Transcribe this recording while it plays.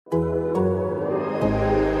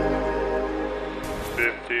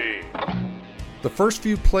The first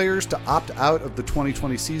few players to opt out of the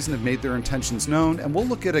 2020 season have made their intentions known, and we'll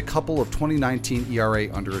look at a couple of 2019 ERA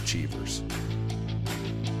underachievers.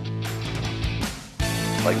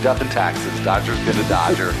 Like death and taxes, Dodger's been a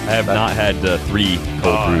Dodger. I have not had 3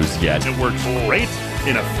 cold brews yet. It works great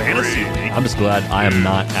in a fantasy league. I'm just glad I am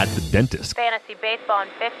not at the dentist. Fantasy Baseball in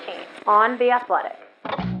 15 on The Athletic.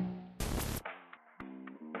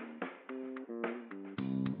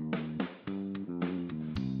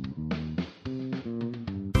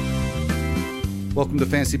 Welcome to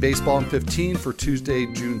Fantasy Baseball in 15 for Tuesday,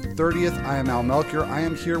 June 30th. I am Al Melchior. I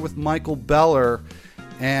am here with Michael Beller.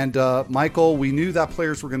 And Michael, we knew that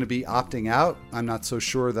players were going to be opting out. I'm not so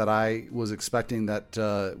sure that I was expecting that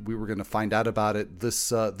we were going to find out about it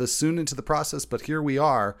this soon into the process, but here we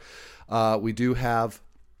are. We do have,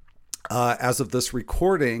 as of this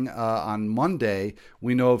recording on Monday,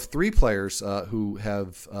 we know of 3 players who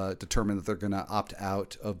have determined that they're going to opt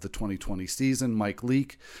out of the 2020 season. Mike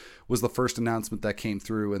Leake was the first announcement that came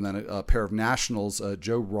through, and then a pair of Nationals,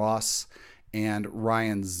 Joe Ross and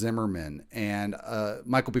Ryan Zimmerman. And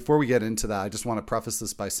Michael, before we get into that, I just want to preface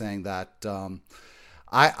this by saying that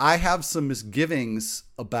I have some misgivings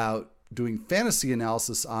about doing fantasy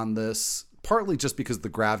analysis on this, partly just because of the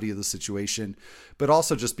gravity of the situation, but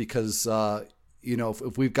also just because,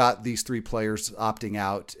 if we've got these 3 players opting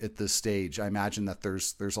out at this stage, I imagine that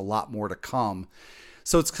there's a lot more to come.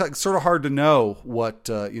 So it's sort of hard to know what,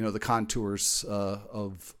 the contours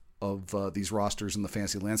of these rosters in the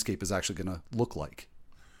fantasy landscape is actually going to look like.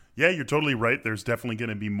 Yeah, you're totally right. There's definitely going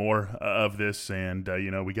to be more of this, and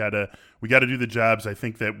we gotta do the jobs. I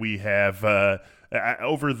think that we have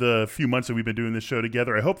over the few months that we've been doing this show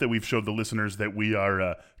together. I hope that we've showed the listeners that we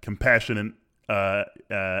are compassionate,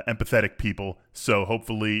 empathetic people. So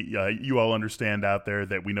hopefully you all understand out there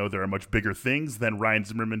that we know there are much bigger things than Ryan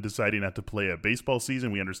Zimmerman deciding not to play a baseball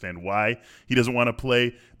season. We understand why he doesn't want to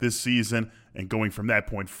play this season, and going from that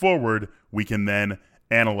point forward, we can then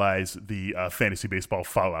analyze the fantasy baseball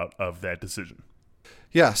fallout of that decision.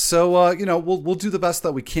 Yeah, so we'll do the best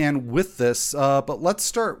that we can with this, but let's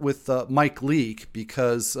start with Mike Leake,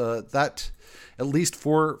 because that, at least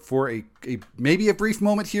for a maybe a brief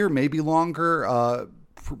moment here, maybe longer,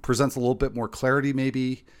 presents a little bit more clarity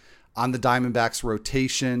maybe on the Diamondbacks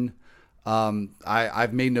rotation.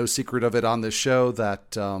 I've made no secret of it on this show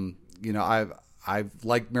that I've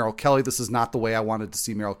liked Merrill Kelly. This is not the way I wanted to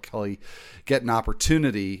see Merrill Kelly get an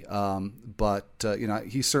opportunity, but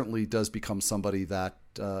he certainly does become somebody that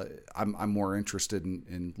I'm more interested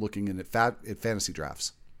in looking in at fantasy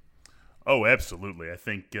drafts. Oh, absolutely. I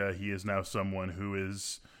think he is now someone who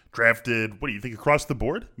is drafted, what do you think, across the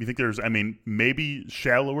board? You think maybe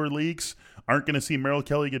shallower leagues aren't going to see Merrill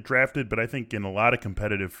Kelly get drafted, but I think in a lot of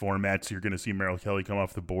competitive formats, you're going to see Merrill Kelly come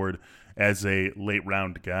off the board as a late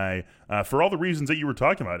round guy for all the reasons that you were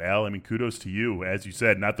talking about, Al. I mean, kudos to you. As you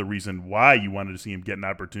said, not the reason why you wanted to see him get an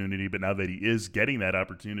opportunity, but now that he is getting that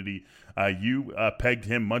opportunity, you pegged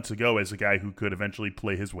him months ago as a guy who could eventually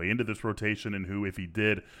play his way into this rotation, and who, if he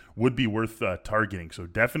did, would be worth targeting. So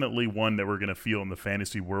definitely one that we're going to feel in the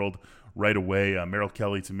fantasy world right away. Merrill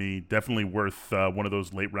Kelly, to me, definitely worth one of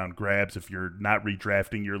those late round grabs. If you're not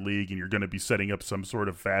redrafting your league and you're going to be setting up some sort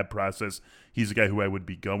of fab process, he's a guy who I would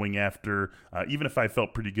be going after, even if I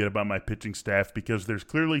felt pretty good about my pitching staff, because there's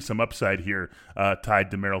clearly some upside here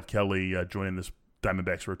tied to Merrill Kelly joining this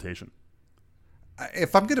Diamondbacks rotation.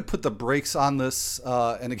 If I'm going to put the brakes on this,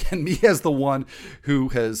 and again, me as the one who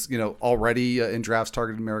has, already in drafts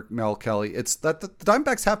targeted Merrill Kelly, it's that the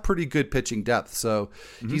Diamondbacks have pretty good pitching depth. So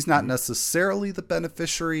he's not necessarily the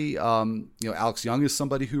beneficiary. Alex Young is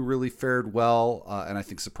somebody who really fared well, and I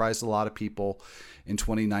think surprised a lot of people in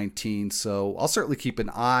 2019. So I'll certainly keep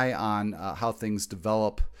an eye on how things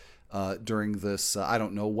develop during this. I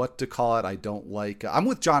don't know what to call it. I don't like, I'm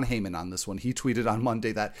with John Heyman on this one. He tweeted on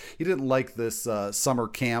Monday that he didn't like this summer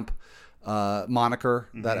camp moniker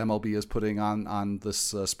that MLB is putting on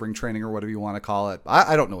this spring training, or whatever you want to call it.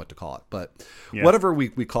 I don't know what to call it, but whatever we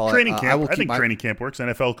call training it. Camp. I think training camp works.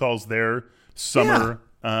 NFL calls their summer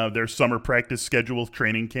practice schedule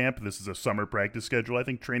training camp. This is a summer practice schedule. I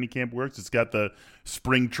think training camp works. It's got the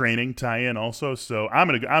spring training tie-in also. So I'm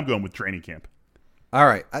going with training camp. All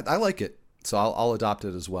right, I like it, so I'll adopt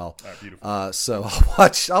it as well. All right, beautiful. So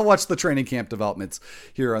I'll watch the training camp developments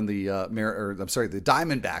here on the the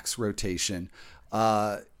Diamondbacks rotation,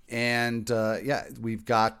 we've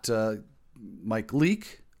got Mike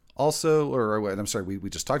Leake also, we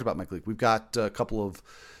just talked about Mike Leake. We've got a couple of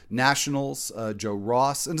Nationals, Joe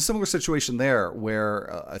Ross, and a similar situation there,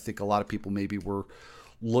 where I think a lot of people maybe were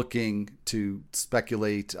looking to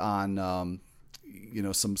speculate on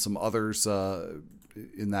some others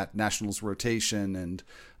in that Nationals rotation, and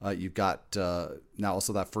you've got now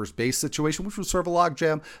also that first base situation, which was sort of a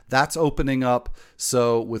logjam. That's opening up.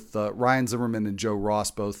 So with Ryan Zimmerman and Joe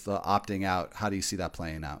Ross both opting out, how do you see that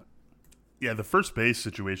playing out? Yeah, the first base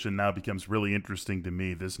situation now becomes really interesting to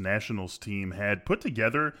me. This Nationals team had put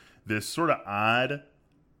together this sort of odd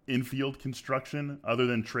infield construction other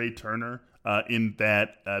than Trey Turner, in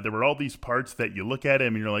that there were all these parts that you look at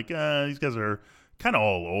him and you're like, these guys are kind of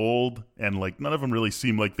all old, and like none of them really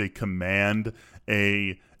seem like they command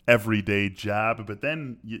a everyday job. But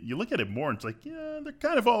then you look at it more and it's like, yeah, they're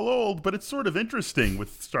kind of all old, but it's sort of interesting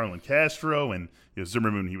with Starlin Castro and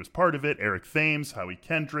Zimmerman. He was part of it, Eric Thames, Howie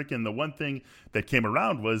Kendrick. And the one thing that came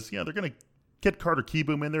around was, they're going to get Carter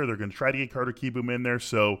Kieboom in there. They're going to try to get Carter Kieboom in there.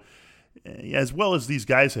 So as well as these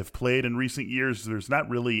guys have played in recent years, there's not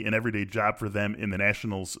really an everyday job for them in the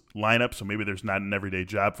Nationals lineup. So maybe there's not an everyday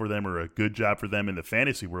job for them or a good job for them in the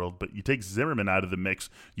fantasy world. But you take Zimmerman out of the mix,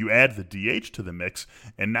 you add the DH to the mix,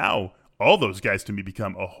 and now all those guys to me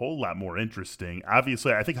become a whole lot more interesting.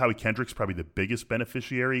 Obviously, I think Howie Kendrick's probably the biggest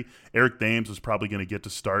beneficiary. Eric Thames was probably going to get to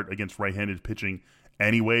start against right-handed pitching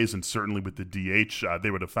anyways, and certainly with the DH,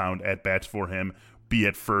 they would have found at-bats for him, be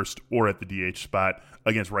at first or at the DH spot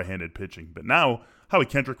against right-handed pitching. But now Howie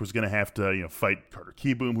Kendrick was going to have to, fight Carter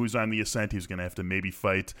Kieboom, who's on the ascent. He was going to have to maybe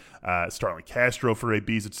fight Starlin Castro for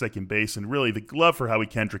ABs at second base. And really, the glove for Howie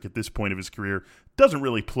Kendrick at this point of his career doesn't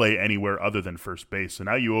really play anywhere other than first base. So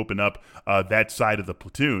now you open up that side of the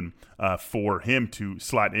platoon for him to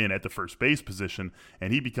slot in at the first base position,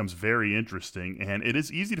 and he becomes very interesting. And it is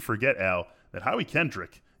easy to forget, Al, that Howie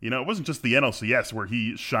Kendrick, it wasn't just the NLCS where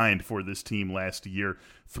he shined for this team last year.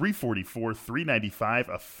 344, 395,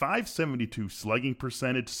 a 572 slugging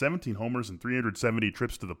percentage, 17 homers, and 370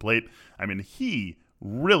 trips to the plate. I mean, he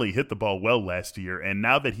really hit the ball well last year, and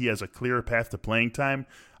now that he has a clearer path to playing time,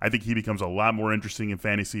 I think he becomes a lot more interesting in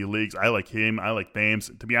fantasy leagues. I like him. I like Thames.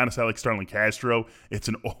 To be honest, I like Starlin Castro. It's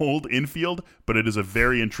an old infield, but it is a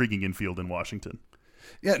very intriguing infield in Washington.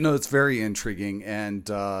 Yeah, no, it's very intriguing, and,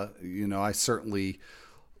 I certainly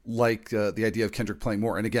like the idea of Kendrick playing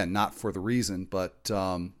more, and again, not for the reason, but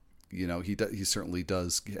he certainly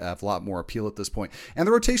does have a lot more appeal at this point. And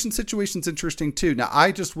the rotation situation's interesting too. Now,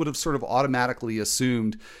 I just would have sort of automatically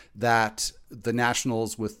assumed that the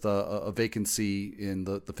Nationals, with a vacancy in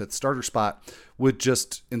the fifth starter spot, would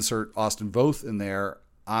just insert Austin Voth in there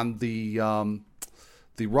on the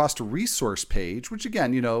roster resource page, which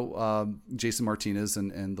again, Jason Martinez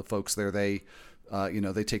and the folks there, they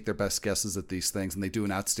take their best guesses at these things, and they do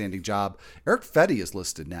an outstanding job. Eric Fedde is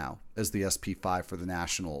listed now as the SP5 for the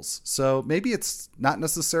Nationals. So maybe it's not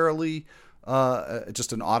necessarily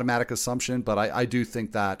just an automatic assumption, but I do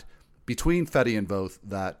think that between Fedde and Voth,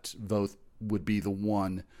 that Voth would be the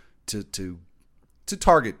one to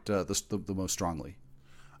target the most strongly.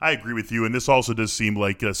 I agree with you, and this also does seem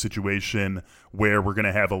like a situation where we're going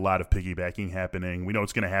to have a lot of piggybacking happening. We know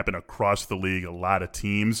it's going to happen across the league, a lot of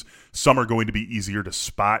teams. Some are going to be easier to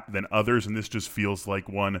spot than others, and this just feels like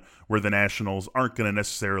one where the Nationals aren't going to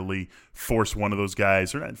necessarily force one of those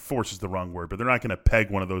guys, or not, force is the wrong word, but they're not going to peg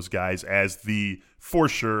one of those guys as the, for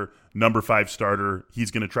sure, number 5 starter. He's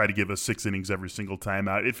going to try to give us 6 innings every single time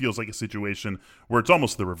out. It feels like a situation where it's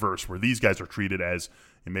almost the reverse, where these guys are treated as,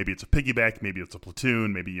 and maybe it's a piggyback, maybe it's a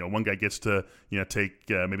platoon, maybe one guy gets to take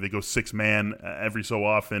maybe they go 6-man every so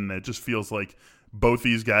often. It just feels like both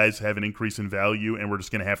these guys have an increase in value, and we're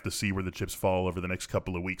just going to have to see where the chips fall over the next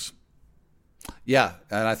couple of weeks. Yeah,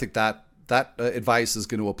 and I think that advice is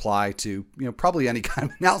going to apply to probably any kind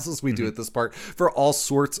of analysis we do at this part for all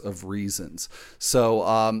sorts of reasons.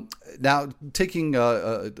 So now taking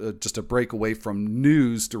just a break away from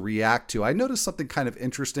news to react to, I noticed something kind of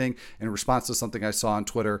interesting in response to something I saw on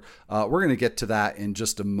Twitter. We're going to get to that in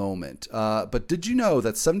just a moment. But did you know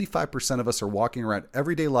that 75% of us are walking around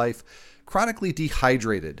everyday life chronically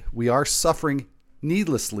dehydrated? We are suffering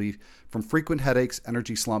needlessly from frequent headaches,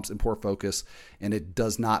 energy slumps, and poor focus, and it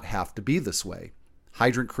does not have to be this way.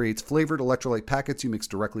 Hydrant creates flavored electrolyte packets you mix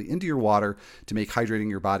directly into your water to make hydrating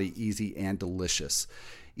your body easy and delicious.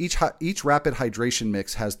 Each rapid hydration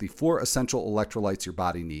mix has the 4 essential electrolytes your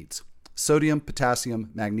body needs. Sodium,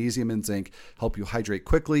 potassium, magnesium, and zinc help you hydrate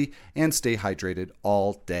quickly and stay hydrated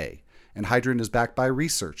all day. And Hydrant is backed by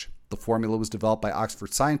research. The formula was developed by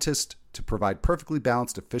Oxford scientists to provide perfectly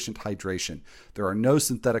balanced, efficient hydration. There are no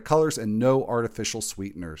synthetic colors and no artificial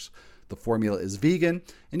sweeteners. The formula is vegan,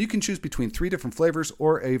 and you can choose between 3 different flavors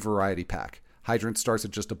or a variety pack. Hydrant starts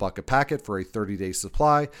at just $1 a packet for a 30-day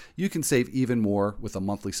supply. You can save even more with a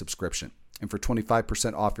monthly subscription. And for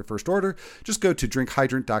 25% off your first order, just go to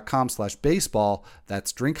drinkhydrant.com/baseball.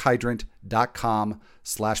 That's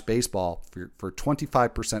drinkhydrant.com/baseball for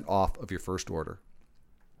 25% off of your first order.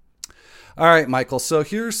 All right, Michael. So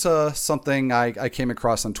here's something I came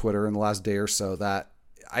across on Twitter in the last day or so that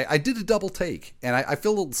I did a double take, and I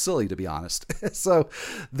feel a little silly, to be honest. So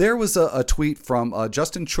there was a tweet from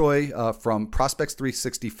Justin Choi from Prospects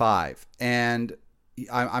 365, and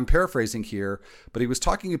I'm paraphrasing here, but he was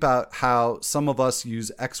talking about how some of us use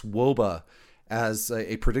xwOBA as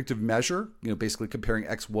a predictive measure, basically comparing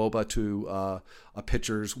xwOBA to a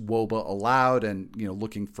pitcher's wOBA allowed and,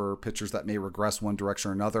 looking for pitchers that may regress one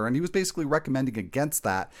direction or another. And he was basically recommending against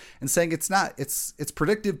that and saying it's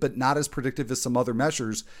predictive, but not as predictive as some other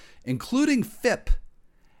measures, including FIP.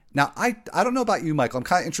 Now, I don't know about you, Michael.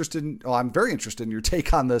 I'm very interested in your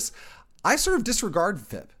take on this. I sort of disregard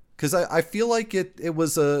FIP because I feel like it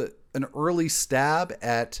was an early stab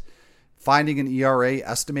at finding an ERA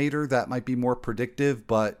estimator that might be more predictive,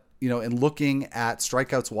 but in looking at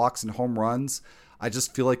strikeouts, walks, and home runs, I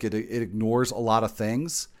just feel like it ignores a lot of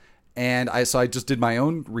things. And so I just did my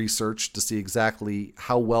own research to see exactly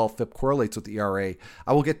how well FIP correlates with ERA.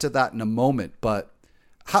 I will get to that in a moment, but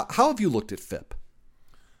how have you looked at FIP?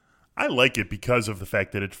 I like it because of the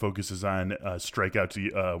fact that it focuses on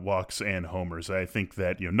strikeouts, walks, and homers. I think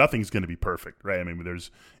that nothing's going to be perfect, right? I mean, there's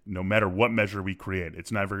no matter what measure we create,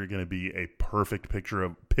 it's never going to be a perfect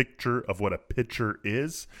picture of what a pitcher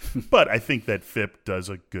is. But I think that FIP does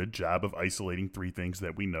a good job of isolating three things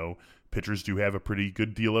that we know pitchers do have a pretty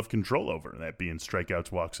good deal of control over, that being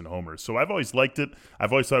strikeouts, walks, and homers. So I've always liked it.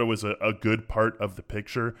 I've always thought it was a good part of the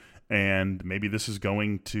picture, and maybe this is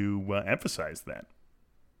going to emphasize that.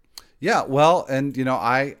 Yeah, well, and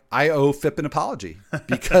I owe FIP an apology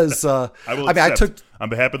because on behalf of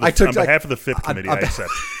the FIP committee, I accept.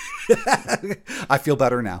 I feel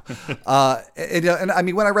better now. And I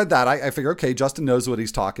mean, when I read that, I figured, okay, Justin knows what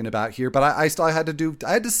he's talking about here, but I still had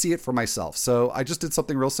to see it for myself. So I just did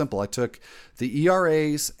something real simple. I took the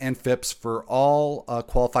ERAs and FIPs for all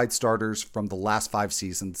qualified starters from the last 5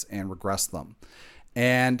 seasons and regressed them,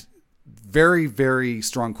 and very, very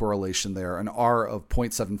strong correlation there. An R of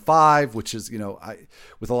 0.75, which is,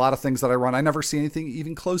 with a lot of things that I run, I never see anything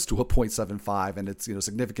even close to a 0.75. And it's,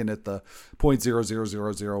 significant at the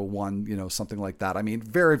 0.00001, something like that. I mean,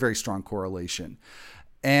 very, very strong correlation.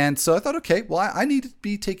 And so I thought, okay, well, I need to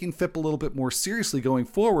be taking FIP a little bit more seriously going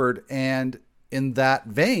forward. And in that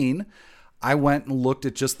vein, I went and looked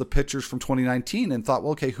at just the pitchers from 2019 and thought,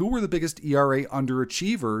 well, okay, who were the biggest ERA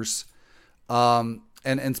underachievers?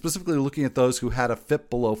 And specifically looking at those who had a FIP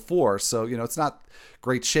below 4. So, it's not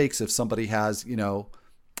great shakes if somebody has,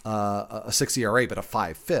 a 6 ERA, but a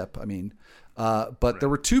 5 FIP. I mean, but there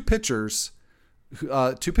were two pitchers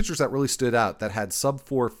that really stood out that had sub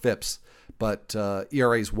 4 FIPs, but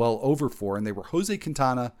ERAs well over 4. And they were Jose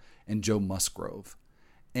Quintana and Joe Musgrove.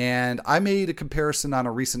 And I made a comparison on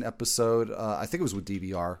a recent episode. I think it was with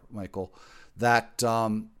DVR, Michael, that,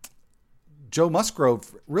 Joe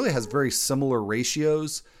Musgrove really has very similar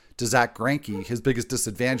ratios to Zach Greinke. His biggest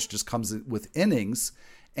disadvantage just comes with innings,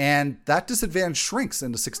 and that disadvantage shrinks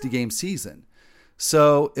in a 60-game season.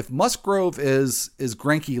 So if Musgrove is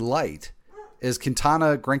Greinke light, is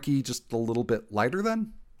Quintana Greinke just a little bit lighter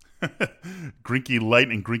then? Greinke light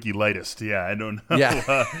and Greinke lightest. Yeah, I don't know.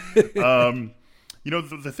 Yeah.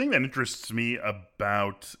 The thing that interests me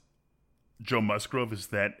about Joe Musgrove is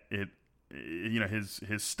that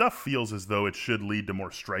his stuff feels as though it should lead to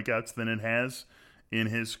more strikeouts than it has in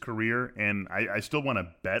his career, and I still want to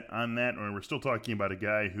bet on that. Or we're still talking about a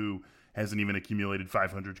guy who hasn't even accumulated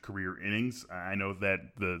 500 career innings. I know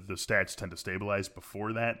that the stats tend to stabilize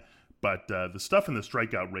before that, but the stuff in the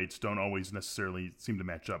strikeout rates don't always necessarily seem to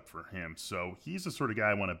match up for him. So he's the sort of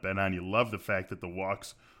guy I want to bet on. You love the fact that the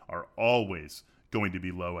walks are always going to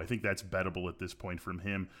be low. I think that's bettable at this point from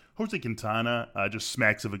him. Jose Quintana just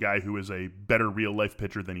smacks of a guy who is a better real-life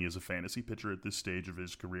pitcher than he is a fantasy pitcher at this stage of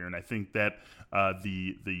his career. And I think that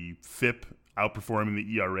the FIP outperforming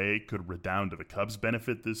the ERA could redound to the Cubs'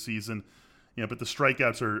 benefit this season. But the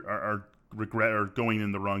strikeouts are going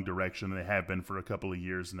in the wrong direction. They have been for a couple of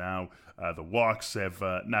years now. The walks have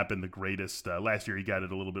not been the greatest. Last year he got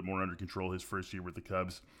it a little bit more under control his first year with the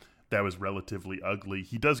Cubs. That was relatively ugly.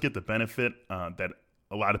 He does get the benefit that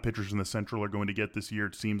a lot of pitchers in the Central are going to get this year.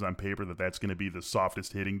 It seems on paper that that's going to be the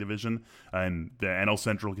softest hitting division, and the NL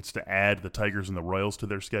Central gets to add the Tigers and the Royals to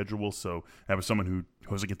their schedule. So that was someone who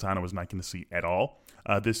Jose Quintana was not going to see at all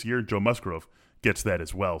this year. Joe Musgrove gets that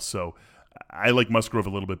as well. So I like Musgrove a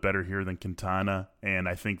little bit better here than Quintana, and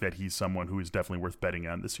I think that he's someone who is definitely worth betting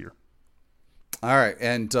on this year. All right,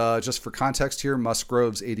 and just for context here,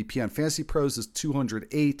 Musgrove's ADP on Fantasy Pros is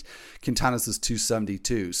 208, Quintana's is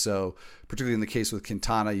 272. So particularly in the case with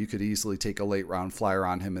Quintana, you could easily take a late round flyer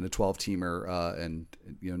on him in a 12-teamer and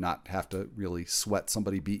not have to really sweat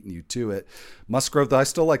somebody beating you to it. Musgrove, though, I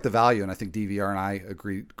still like the value, and I think DVR and I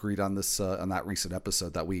agreed on this on that recent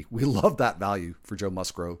episode that we love that value for Joe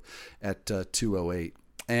Musgrove at 208.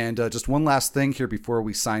 And just one last thing here before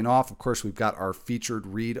we sign off. Of course, we've got our featured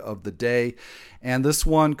read of the day. And this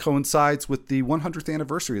one coincides with the 100th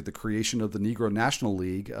anniversary of the creation of the Negro National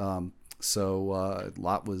League. So a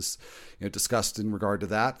lot was discussed in regard to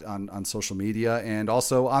that on social media and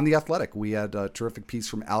also on The Athletic. We had a terrific piece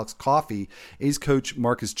from Alex Coffey. A's coach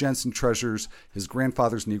Marcus Jensen treasures his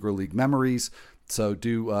grandfather's Negro League memories. So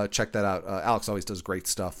do check that out. Alex always does great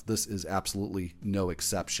stuff. This is absolutely no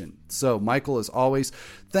exception. So Michael, as always,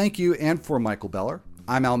 thank you. And for Michael Beller,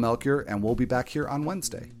 I'm Al Melchior, and we'll be back here on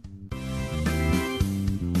Wednesday.